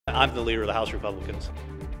I'm the leader of the House Republicans.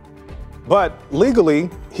 But legally,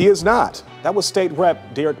 he is not. That was State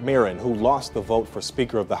Rep Merrin, who lost the vote for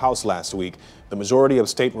Speaker of the House last week. The majority of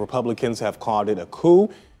state Republicans have called it a coup,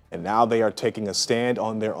 and now they are taking a stand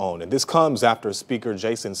on their own. And this comes after Speaker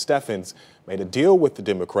Jason Stephens made a deal with the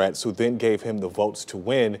Democrats, who then gave him the votes to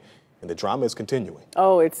win. And the drama is continuing.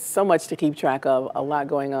 Oh, it's so much to keep track of. A lot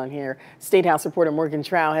going on here. State House reporter Morgan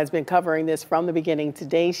Trow has been covering this from the beginning.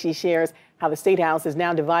 Today, she shares how the State House is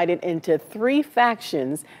now divided into three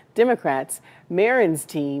factions: Democrats, Merrin's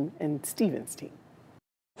team, and Stevens' team.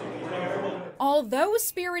 Although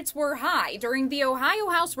spirits were high during the Ohio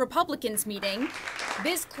House Republicans meeting,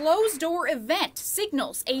 this closed-door event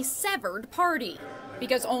signals a severed party,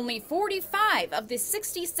 because only 45 of the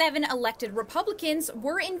 67 elected Republicans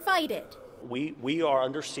were invited. We are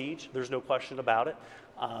under siege, there's no question about it,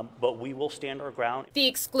 but we will stand our ground. The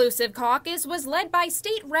exclusive caucus was led by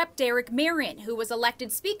State Rep Merrin, who was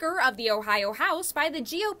elected Speaker of the Ohio House by the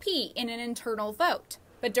GOP in an internal vote.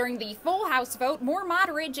 But during the full House vote, more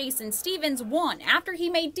moderate Jason Stephens won after he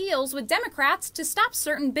made deals with Democrats to stop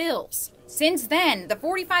certain bills. Since then, the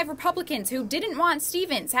 45 Republicans who didn't want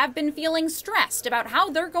Stephens have been feeling stressed about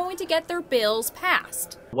how they're going to get their bills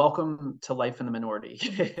passed. Welcome to life in the minority.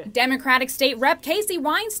 Democratic State Rep Casey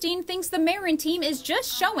Weinstein thinks the Merrin team is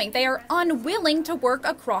just showing they are unwilling to work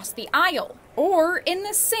across the aisle, or in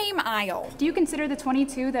the same aisle. Do you consider the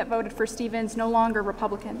 22 that voted for Stephens no longer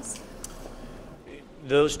Republicans?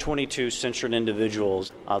 Those 22 censured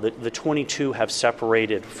individuals, the 22 have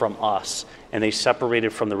separated from us, and they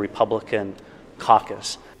separated from the Republican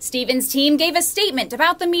caucus. Stephens' team gave a statement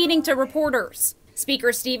about the meeting to reporters.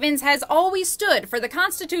 Speaker Stephens has always stood for the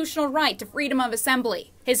constitutional right to freedom of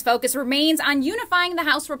assembly. His focus remains on unifying the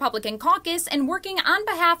House Republican caucus and working on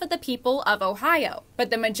behalf of the people of Ohio. But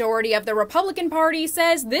the majority of the Republican Party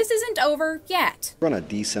says this isn't over yet. We're going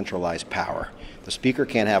to decentralize power. The Speaker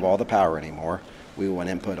can't have all the power anymore. We want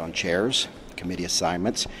input on chairs, committee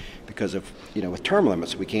assignments, because of, with term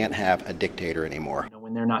limits, we can't have a dictator anymore.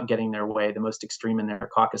 When they're not getting their way, the most extreme in their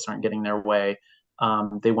caucus aren't getting their way,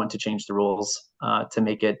 they want to change the rules to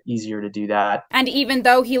make it easier to do that. And even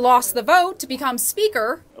though he lost the vote to become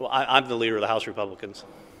Speaker, I'm the leader of the House Republicans.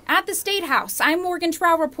 At the State House, I'm Morgan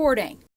Trow reporting.